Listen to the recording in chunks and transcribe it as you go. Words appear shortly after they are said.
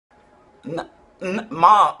N-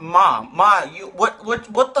 Ma, you what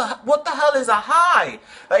the hell is a hi?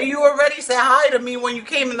 Like you already said hi to me when you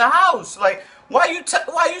came in the house. Like why you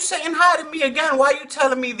saying hi to me again? Why you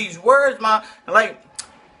telling me these words, ma? Like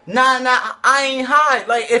nah, I ain't high.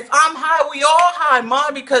 Like if I'm high, we all high, ma.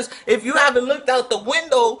 Because if you haven't looked out the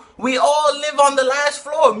window, we all live on the last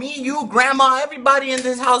floor. Me, you, grandma, everybody in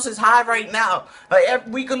this house is high right now. Like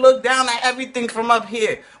we could look down at everything from up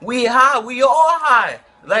here. We high. We all high.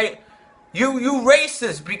 Like. You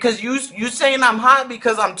racist because you saying I'm hot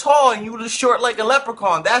because I'm tall and you look short like a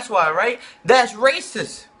leprechaun. That's why, right? That's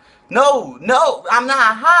racist. No, I'm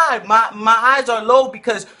not high. My eyes are low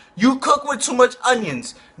because you cook with too much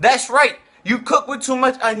onions. That's right. You cook with too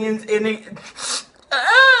much onions and it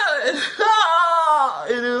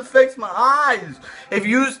affects my eyes. If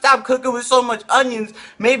you stop cooking with so much onions,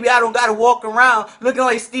 maybe I don't gotta walk around looking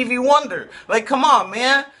like Stevie Wonder. Like, come on,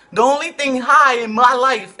 man. The only thing high in my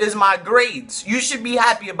life is my grades. You should be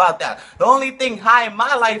happy about that. The only thing high in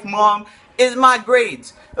my life, mom, is my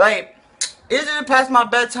grades. Like, isn't it past my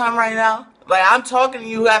bedtime right now? Like, I'm talking to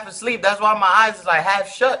you half asleep. That's why my eyes is like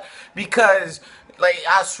half shut. Because, like,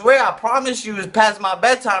 I swear, I promise you it's past my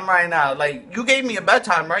bedtime right now. Like, you gave me a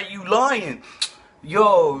bedtime, right? You lying.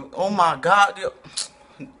 Yo, oh my God. Yo.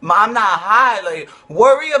 I'm not high. Like,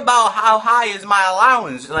 worry about how high is my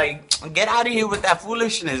allowance. Like, get out of here with that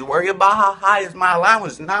foolishness. Worry about how high is my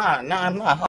allowance. Nah, I'm not high.